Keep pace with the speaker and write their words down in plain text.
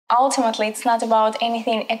Ultimately, it's not about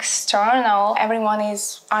anything external. Everyone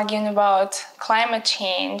is arguing about climate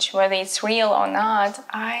change, whether it's real or not.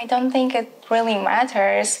 I don't think it really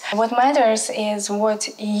matters. What matters is what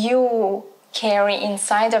you carry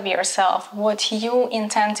inside of yourself, what you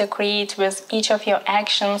intend to create with each of your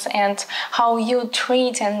actions, and how you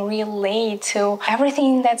treat and relate to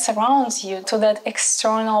everything that surrounds you, to that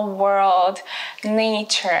external world,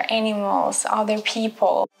 nature, animals, other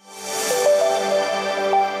people.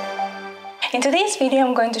 In today's video,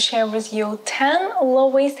 I'm going to share with you 10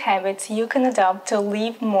 low-waste habits you can adopt to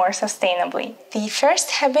live more sustainably. The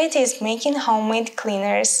first habit is making homemade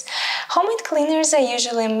cleaners. Homemade cleaners are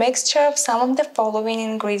usually a mixture of some of the following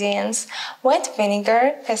ingredients: wet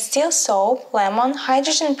vinegar, castile soap, lemon,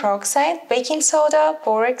 hydrogen peroxide, baking soda,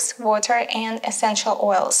 borax, water, and essential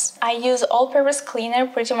oils. I use all-purpose cleaner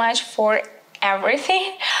pretty much for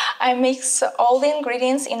everything. I mix all the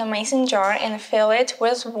ingredients in a mason jar and fill it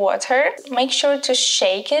with water. Make sure to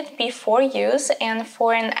shake it before use, and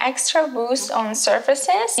for an extra boost on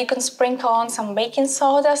surfaces, you can sprinkle on some baking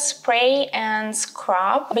soda, spray, and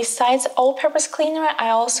scrub. Besides all-purpose cleaner, I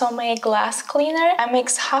also make glass cleaner. I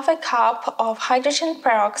mix half a cup of hydrogen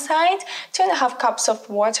peroxide, 2.5 cups of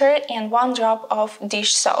water, and 1 drop of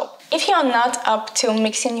dish soap. If you're not up to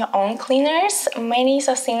mixing your own cleaners, many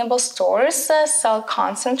sustainable stores sell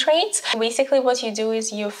concentrates. Basically, what you do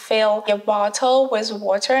is you fill your bottle with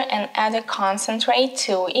water and add a concentrate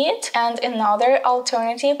to it. And another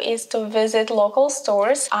alternative is to visit local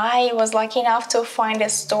stores. I was lucky enough to find a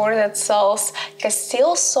store that sells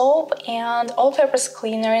castile soap and all-purpose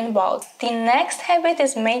cleaner in bulk. The next habit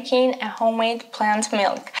is making a homemade plant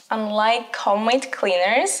milk. Unlike homemade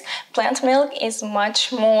cleaners, plant milk is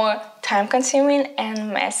much more time-consuming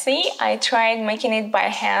and messy. I tried making it by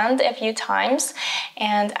hand a few times,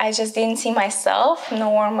 and I just didn't see myself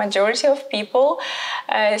nor majority of people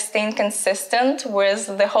staying consistent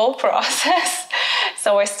with the whole process.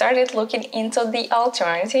 So I started looking into the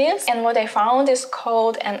alternatives, and what I found is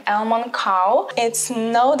called an almond cow. It's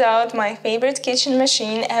no doubt my favorite kitchen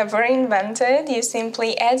machine ever invented. You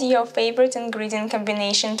simply add your favorite ingredient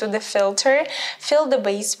combination to the filter, fill the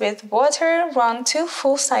base with water, run 2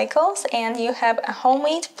 full cycles, and you have a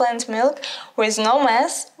homemade plant milk with no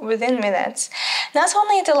mess within minutes. Not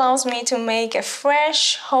only it allows me to make a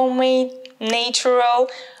fresh, homemade, natural,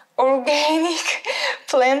 organic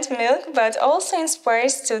plant milk, but also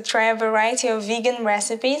inspires to try a variety of vegan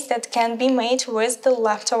recipes that can be made with the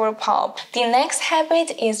leftover pulp. The next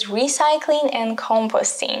habit is recycling and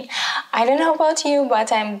composting. I don't know about you,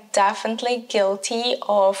 but I'm definitely guilty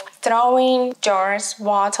of throwing jars,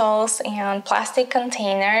 bottles, and plastic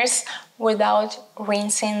containers without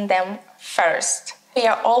rinsing them first. We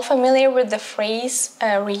are all familiar with the phrase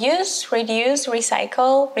reuse, reduce,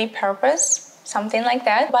 recycle, repurpose, something like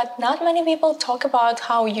that, but not many people talk about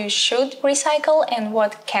how you should recycle and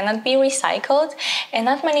what cannot be recycled, and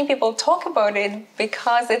not many people talk about it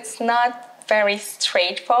because it's not very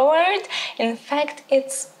straightforward. In fact,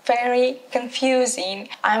 it's very confusing.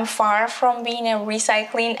 I'm far from being a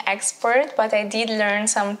recycling expert, but I did learn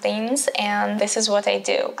some things, and this is what I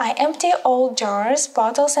do. I empty all jars,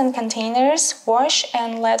 bottles, and containers, wash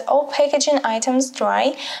and let all packaging items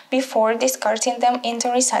dry before discarding them into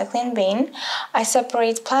recycling bin. I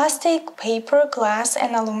separate plastic, paper, glass,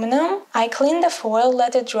 and aluminum. I clean the foil,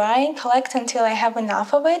 let it dry, collect until I have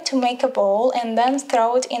enough of it to make a bowl, and then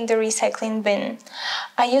throw it in the recycling bin.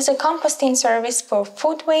 I use a composting service for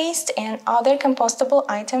food waste and other compostable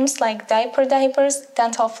items like diapers,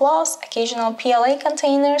 dental floss, occasional PLA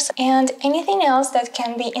containers, and anything else that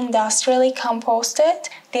can be industrially composted.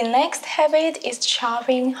 The next habit is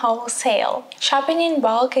shopping wholesale. Shopping in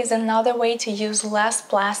bulk is another way to use less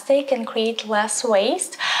plastic and create less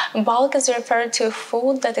waste. Bulk is referred to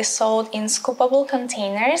food that is sold in scoopable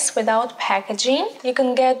containers without packaging. You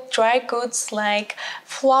can get dry goods like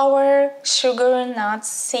flour, sugar, nuts,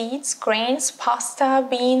 seeds, grains, pasta,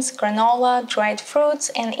 beans, granola, dried fruits,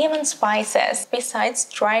 and even spices. Besides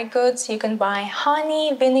dry goods, you can buy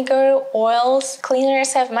honey, vinegar, oils,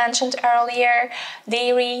 cleaners I've mentioned earlier,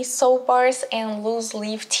 dairy, soap bars, and loose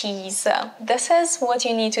leaf teas. This is what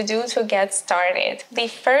you need to do to get started. The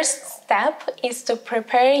first step is to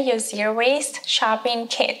prepare your zero-waste shopping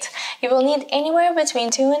kit. You will need anywhere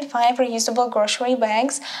between 2 and 5 reusable grocery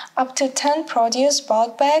bags, up to 10 produce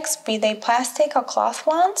bulk bags, be they plastic or cloth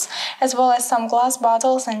ones, as well as some glass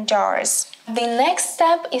bottles and jars. The next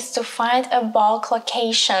step is to find a bulk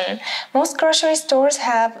location. Most grocery stores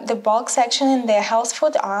have the bulk section in their health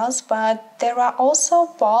food aisles, but there are also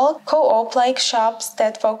bulk co-op-like shops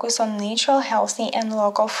that focus on natural, healthy, and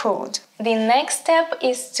local food. The next step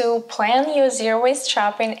is to plan your zero-waste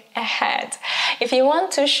shopping ahead. If you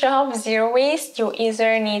want to shop zero-waste, you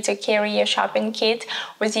either need to carry your shopping kit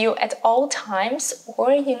with you at all times,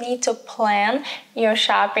 or you need to plan your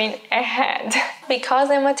shopping ahead.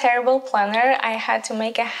 Because I'm a terrible planner, I had to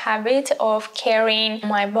make a habit of carrying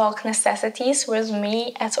my bulk necessities with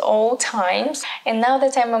me at all times. And now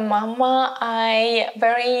that I'm a mama, I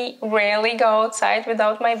very rarely go outside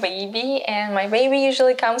without my baby, and my baby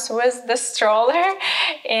usually comes with the stroller,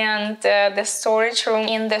 and the storage room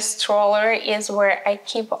in the stroller is where I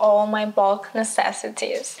keep all my bulk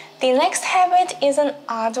necessities. The next habit is an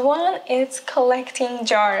odd one. It's collecting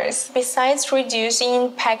jars. Besides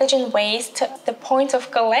reducing packaging waste, the point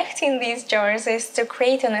of collecting these jars is to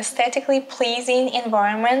create an aesthetically pleasing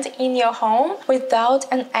environment in your home without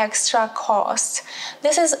an extra cost.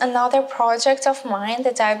 This is another project of mine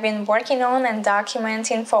that I've been working on and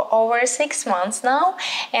documenting for over 6 months now,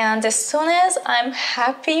 and as soon as I'm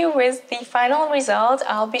happy with the final result,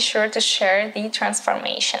 I'll be sure to share the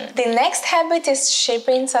transformation. The next habit is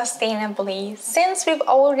shipping sustainably. Since we've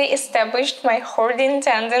already established my hoarding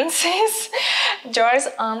tendencies, jars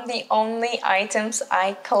aren't the only items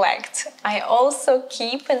I collect. I also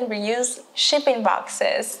keep and reuse shipping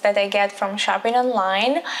boxes that I get from shopping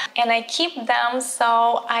online, and I keep them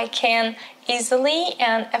so I can easily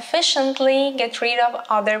and efficiently get rid of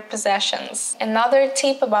other possessions. Another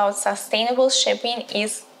tip about sustainable shipping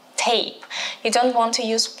is tape. You don't want to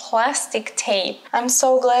use plastic tape. I'm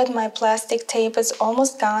so glad my plastic tape is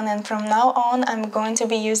almost gone, and from now on I'm going to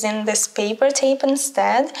be using this paper tape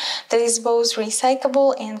instead that is both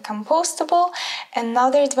recyclable and compostable.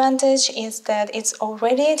 Another advantage is that it's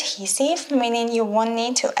already adhesive, meaning you won't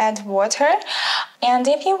need to add water. And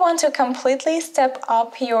if you want to completely step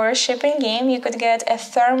up your shipping game, you could get a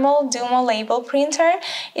thermal Duma label printer.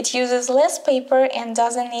 It uses less paper and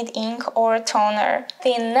doesn't need ink or toner.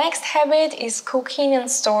 The next habit is cooking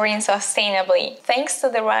and storing sustainably. Thanks to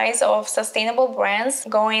the rise of sustainable brands,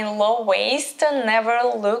 going low waste never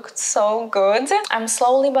looked so good. I'm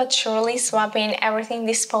slowly but surely swapping everything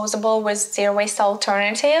disposable with zero waste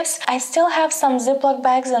alternatives. I still have some Ziploc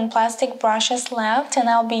bags and plastic brushes left, and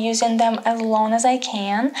I'll be using them as long as I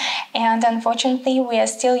can. And unfortunately, we are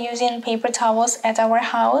still using paper towels at our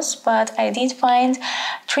house, but I did find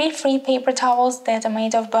 3 free paper towels that are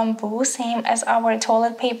made of bamboo, same as our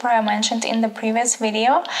toilet paper I mentioned in the previous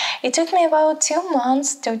video. It took me about 2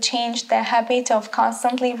 months to change the habit of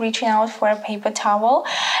constantly reaching out for a paper towel,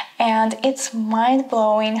 and it's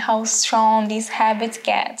mind-blowing how strong these habits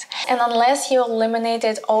get. And unless you eliminate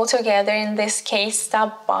it altogether, in this case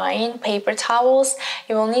stop buying paper towels,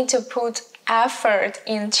 you will need to put effort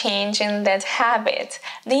in changing that habit.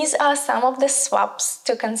 These are some of the swaps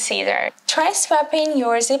to consider. Try swapping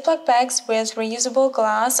your Ziploc bags with reusable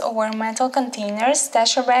glass or metal containers,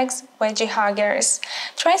 stasher bags, veggie huggers.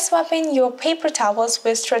 Try swapping your paper towels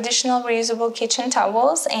with traditional reusable kitchen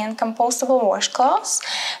towels and compostable washcloths.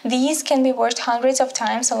 These can be washed hundreds of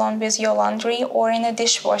times along with your laundry or in a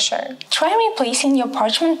dishwasher. Try replacing your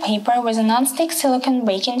parchment paper with a non-stick silicone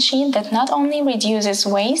baking sheet that not only reduces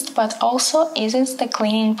waste but also eases the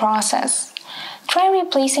cleaning process. Try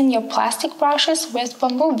replacing your plastic brushes with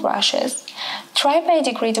bamboo brushes. Try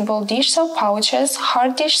biodegradable dish soap pouches,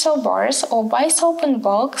 hard dish soap bars, or buy soap in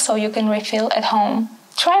bulk so you can refill at home.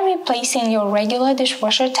 Try replacing your regular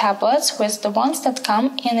dishwasher tablets with the ones that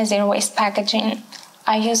come in a zero-waste packaging.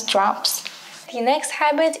 I use drops. The next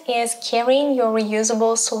habit is carrying your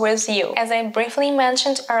reusables with you. As I briefly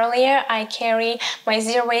mentioned earlier, I carry my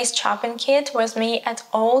zero-waste shopping kit with me at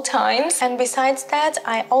all times. And besides that,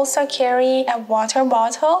 I also carry a water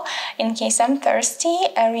bottle in case I'm thirsty,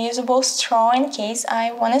 a reusable straw in case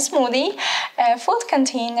I want a smoothie, a food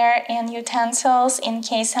container, and utensils in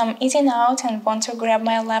case I'm eating out and want to grab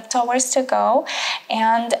my leftovers to go.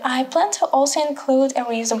 And I plan to also include a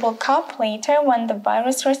reusable cup later when the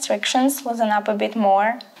virus restrictions loosen up a bit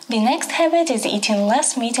more. The next habit is eating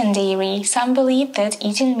less meat and dairy. Some believe that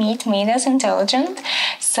eating meat made us intelligent,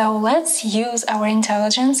 so let's use our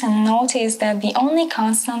intelligence and notice that the only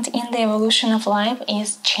constant in the evolution of life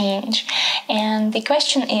is change. And the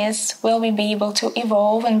question is, will we be able to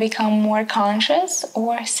evolve and become more conscious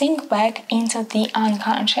or sink back into the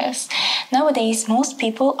unconscious? Nowadays, most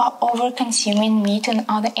people are over-consuming meat and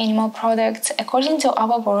other animal products. According to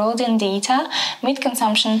our world in data, meat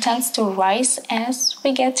consumption tends to rise as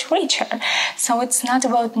we get get richer. So it's not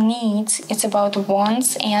about needs, it's about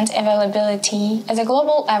wants and availability. As a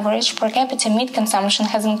global average, per capita meat consumption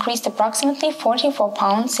has increased approximately 44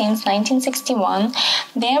 pounds since 1961.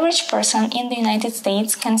 The average person in the United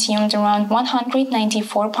States consumed around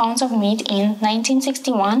 194 pounds of meat in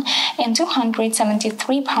 1961 and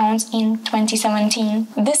 273 pounds in 2017.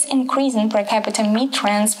 This increase in per capita meat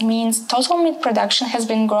trends means total meat production has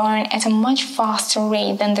been growing at a much faster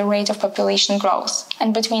rate than the rate of population growth.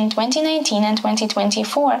 And between 2019 and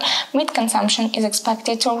 2024, meat consumption is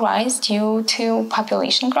expected to rise due to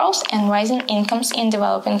population growth and rising incomes in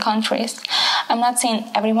developing countries. I'm not saying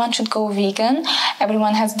everyone should go vegan,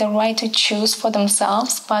 everyone has the right to choose for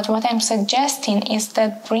themselves, but what I'm suggesting is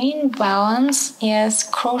that bringing balance is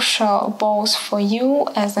crucial both for you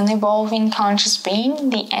as an evolving conscious being,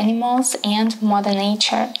 the animals, and Mother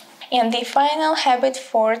Nature. And the final habit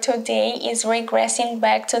for today is regressing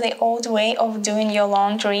back to the old way of doing your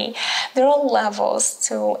laundry. There are levels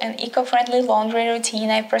to an eco-friendly laundry routine.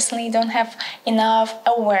 I personally don't have enough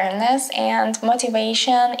awareness and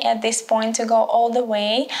motivation at this point to go all the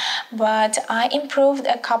way, but I improved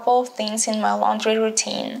a couple of things in my laundry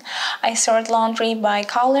routine. I sort laundry by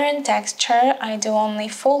color and texture. I do only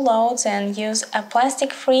full loads and use a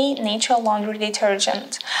plastic-free natural laundry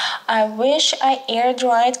detergent. I wish I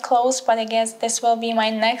air-dried clothes, but I guess this will be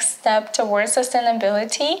my next step towards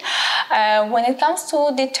sustainability. When it comes to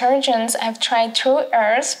detergents, I've tried True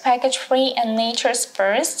Earth, package-free, and Nature's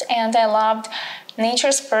First, and I loved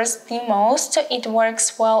Nature's First the most. It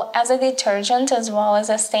works well as a detergent as well as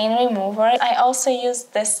a stain remover. I also use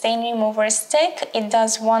the stain remover stick. It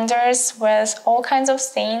does wonders with all kinds of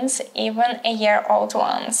stains, even a year-old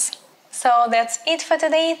ones. So that's it for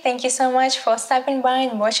today. Thank you so much for stopping by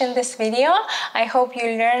and watching this video. I hope you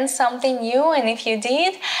learned something new, and if you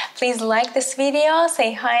did, please like this video,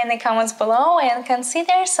 say hi in the comments below, and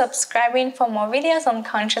consider subscribing for more videos on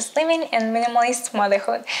conscious living and minimalist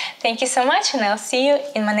motherhood. Thank you so much, and I'll see you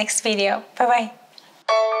in my next video. Bye bye.